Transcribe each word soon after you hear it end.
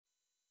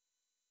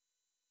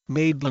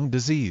Madelung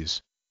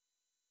disease.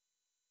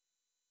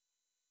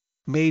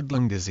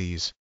 Madelung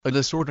disease, a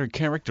disorder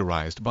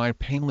characterized by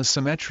painless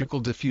symmetrical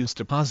diffuse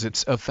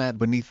deposits of fat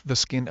beneath the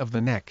skin of the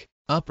neck,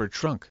 upper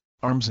trunk,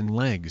 arms and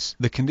legs.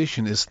 The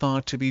condition is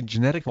thought to be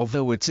genetic,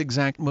 although its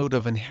exact mode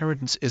of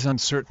inheritance is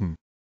uncertain.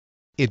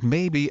 It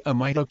may be a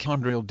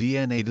mitochondrial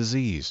DNA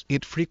disease.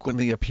 It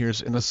frequently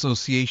appears in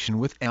association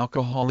with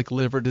alcoholic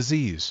liver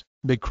disease,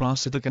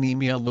 macrocytic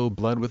anemia, low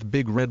blood with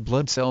big red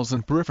blood cells,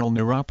 and peripheral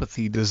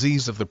neuropathy,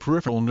 disease of the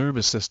peripheral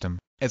nervous system,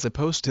 as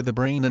opposed to the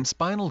brain and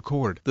spinal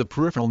cord. The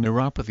peripheral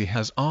neuropathy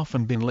has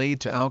often been laid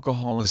to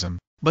alcoholism,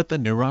 but the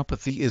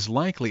neuropathy is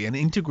likely an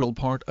integral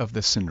part of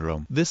the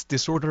syndrome. This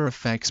disorder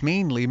affects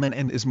mainly men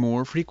and is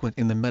more frequent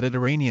in the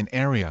Mediterranean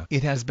area.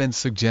 It has been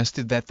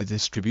suggested that the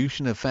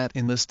distribution of fat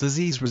in this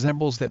disease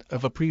resembles that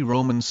of a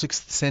pre-Roman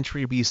 6th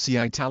century BC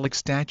Italic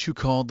statue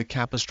called the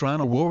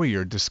Capestrano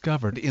warrior,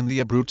 discovered in the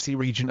Abruzzi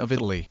region of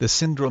Italy. The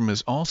syndrome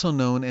is also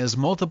known as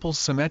multiple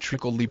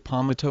symmetrical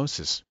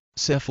lipomatosis,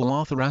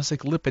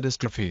 cephalothoracic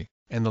lipodystrophy,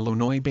 and the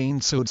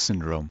Launois-Bensaude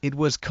syndrome. It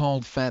was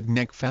called fat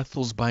neck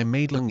Fetthals by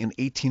Madelung in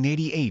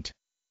 1888.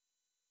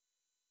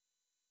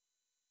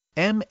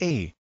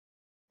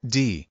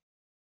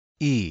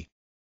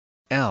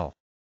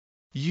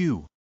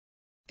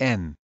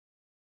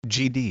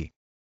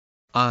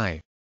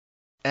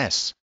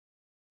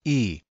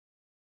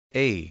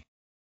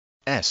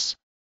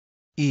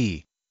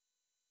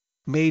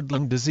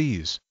 Madelung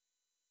disease.